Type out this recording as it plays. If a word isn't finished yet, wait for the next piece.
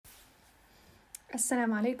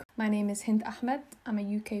Assalamu alaikum. My name is Hind Ahmed. I'm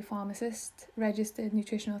a UK pharmacist, registered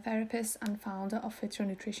nutritional therapist, and founder of Fitra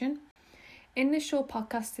Nutrition. In this short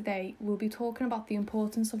podcast today, we'll be talking about the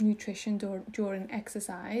importance of nutrition during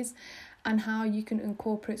exercise and how you can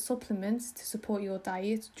incorporate supplements to support your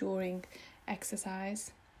diet during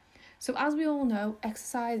exercise. So, as we all know,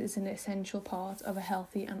 exercise is an essential part of a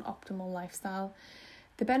healthy and optimal lifestyle.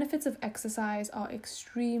 The benefits of exercise are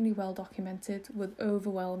extremely well documented with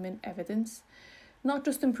overwhelming evidence. Not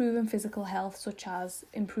just improving physical health, such as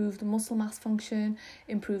improved muscle mass function,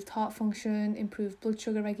 improved heart function, improved blood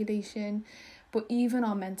sugar regulation, but even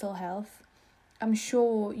our mental health. I'm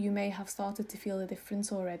sure you may have started to feel the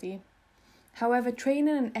difference already. However,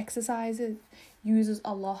 training and exercises uses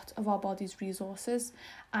a lot of our body's resources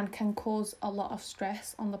and can cause a lot of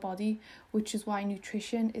stress on the body, which is why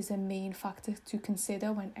nutrition is a main factor to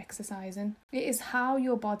consider when exercising. It is how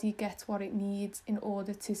your body gets what it needs in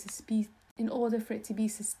order for it to be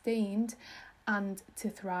sustained and to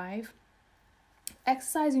thrive.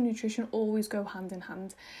 Exercise and nutrition always go hand in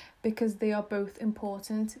hand because they are both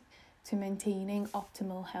important to maintaining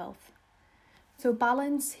optimal health. So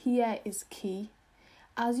balance here is key.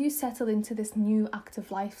 As you settle into this new active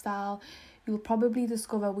lifestyle, you'll probably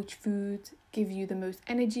discover which foods give you the most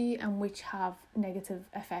energy and which have negative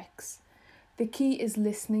effects. The key is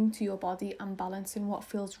listening to your body and balancing what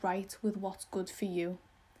feels right with what's good for you.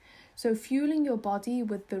 So fueling your body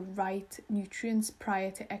with the right nutrients prior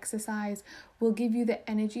to exercise will give you the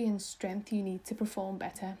energy and strength you need to perform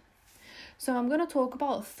better. So I'm going to talk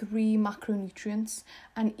about 3 macronutrients,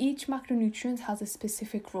 and each macronutrient has a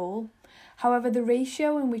specific role. However, the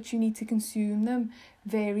ratio in which you need to consume them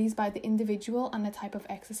varies by the individual and the type of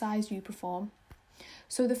exercise you perform.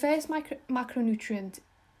 So the first macronutrient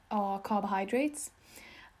are carbohydrates,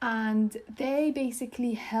 and they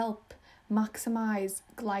basically help maximize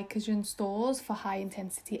glycogen stores for high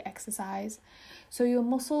intensity exercise. So your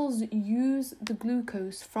muscles use the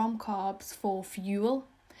glucose from carbs for fuel.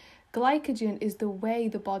 Glycogen is the way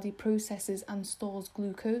the body processes and stores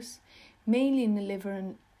glucose, mainly in the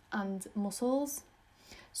liver and muscles.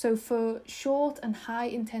 So for short and high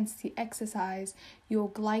intensity exercise, your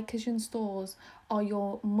glycogen stores are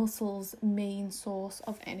your muscles' main source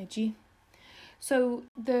of energy. So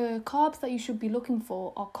the carbs that you should be looking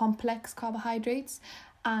for are complex carbohydrates,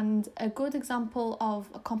 and a good example of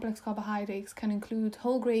a complex carbohydrates can include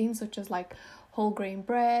whole grains such as like whole grain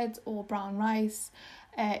bread or brown rice.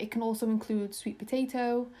 It can also include sweet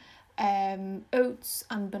potato, oats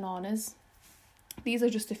and bananas. These are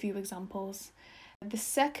just a few examples. The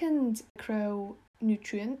second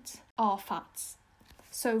macronutrient are fats.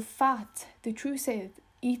 So fat, the truth is,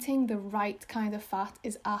 eating the right kind of fat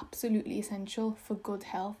is absolutely essential for good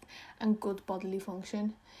health and good bodily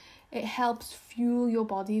function. It helps fuel your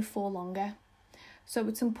body for longer. So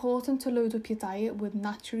it's important to load up your diet with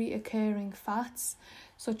naturally occurring fats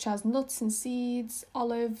such as nuts and seeds,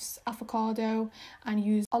 olives, avocado, and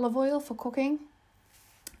use olive oil for cooking.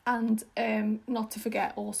 And not to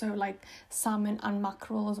forget also like salmon and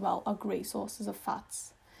mackerel as well are great sources of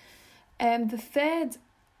fats. The third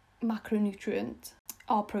macronutrient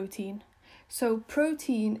are protein. So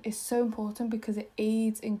protein is so important because it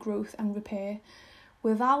aids in growth and repair.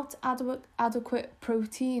 Without adequate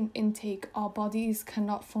protein intake, our bodies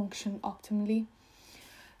cannot function optimally.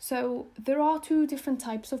 So there are 2 different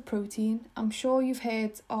types of protein. I'm sure you've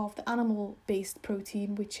heard of the animal-based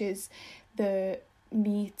protein, which is the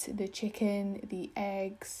meat, the chicken, the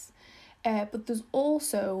eggs. But there's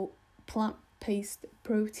also plant-based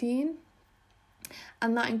protein,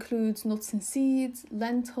 and that includes nuts and seeds,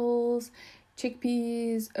 lentils,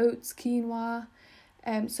 chickpeas, oats, quinoa.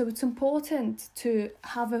 So it's important to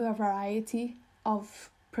have a variety of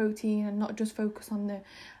protein and not just focus on the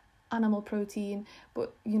animal protein,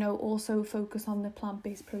 but also focus on the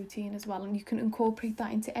plant-based protein as well, and you can incorporate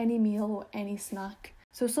that into any meal or any snack.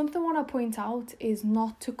 So something I want to point out is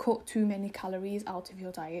not to cut too many calories out of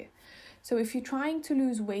your diet. So if you're trying to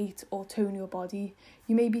lose weight or tone your body,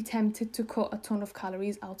 you may be tempted to cut a ton of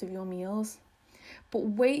calories out of your meals. But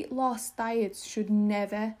weight loss diets should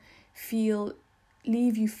never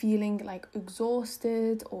leave you feeling like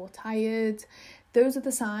exhausted or tired. Those are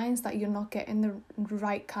the signs that you're not getting the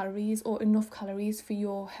right calories or enough calories for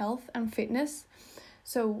your health and fitness.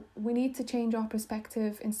 So we need to change our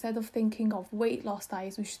perspective. Instead of thinking of weight loss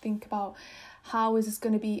diets, we should think about how is this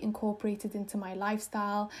going to be incorporated into my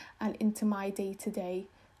lifestyle and into my day-to-day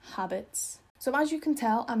habits. So as you can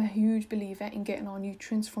tell, I'm a huge believer in getting our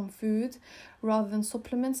nutrients from food rather than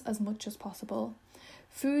supplements as much as possible.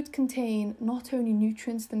 Food contain not only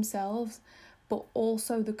nutrients themselves, but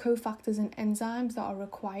also the cofactors and enzymes that are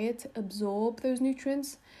required to absorb those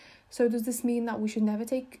nutrients. So does this mean that we should never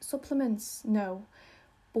take supplements? No.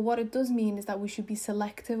 But what it does mean is that we should be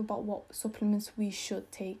selective about what supplements we should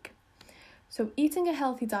take. So eating a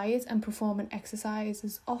healthy diet and performing exercise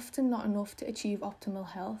is often not enough to achieve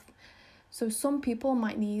optimal health. So some people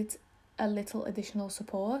might need a little additional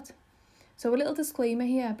support. So a little disclaimer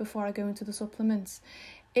here before I go into the supplements.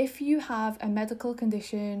 If you have a medical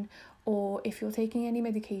condition or if you're taking any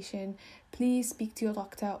medication, please speak to your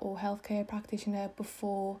doctor or healthcare practitioner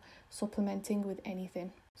before supplementing with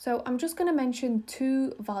anything. So I'm just going to mention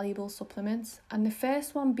 2 valuable supplements, and the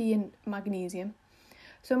first one being magnesium.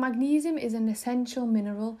 So magnesium is an essential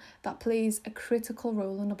mineral that plays a critical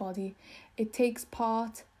role in the body. It takes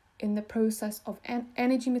part in the process of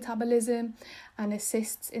energy metabolism and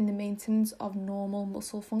assists in the maintenance of normal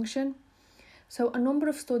muscle function. So a number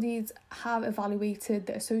of studies have evaluated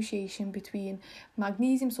the association between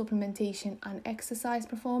magnesium supplementation and exercise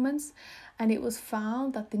performance, and it was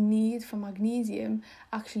found that the need for magnesium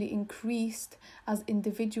actually increased as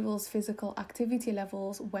individuals' physical activity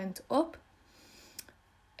levels went up.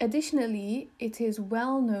 Additionally, it is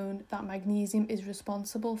well known that magnesium is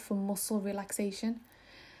responsible for muscle relaxation.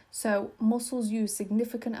 So muscles use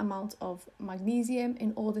significant amounts of magnesium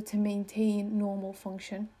in order to maintain normal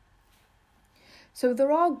function. So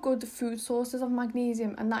there are good food sources of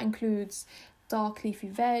magnesium, and that includes dark leafy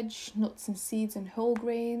veg, nuts and seeds and whole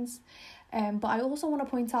grains. But I also want to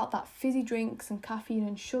point out that fizzy drinks and caffeine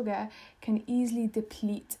and sugar can easily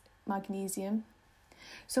deplete magnesium.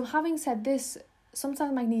 So having said this,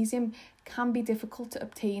 sometimes magnesium can be difficult to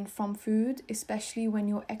obtain from food, especially when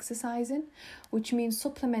you're exercising, which means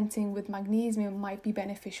supplementing with magnesium might be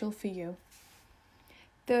beneficial for you.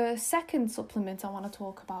 The second supplement I want to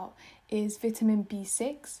talk about is vitamin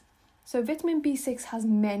B6. So vitamin B6 has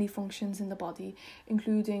many functions in the body,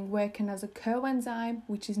 including working as a coenzyme,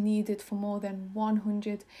 which is needed for more than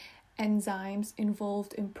 100 enzymes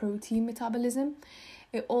involved in protein metabolism.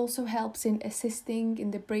 It also helps in assisting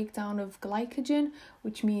in the breakdown of glycogen,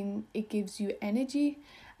 which means it gives you energy,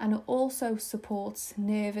 and it also supports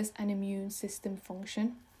nervous and immune system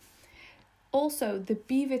function. Also, the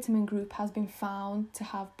B vitamin group has been found to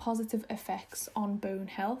have positive effects on bone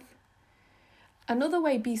health. Another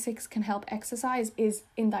way B6 can help exercise is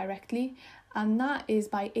indirectly, and that is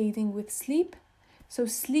by aiding with sleep. So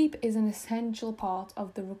sleep is an essential part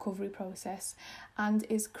of the recovery process and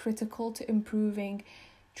is critical to improving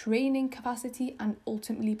training capacity and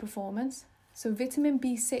ultimately performance. So vitamin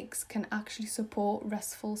B6 can actually support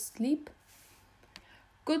restful sleep.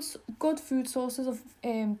 Good food sources of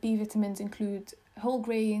B vitamins include whole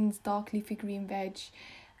grains, dark leafy green veg,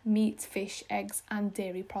 meat, fish, eggs and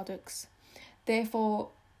dairy products. Therefore,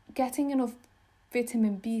 getting enough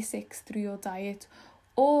vitamin B6 through your diet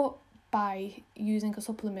or by using a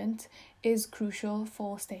supplement is crucial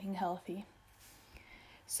for staying healthy.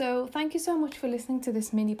 So thank you so much for listening to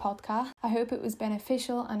this mini podcast. I hope it was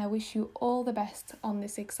beneficial and I wish you all the best on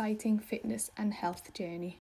this exciting fitness and health journey.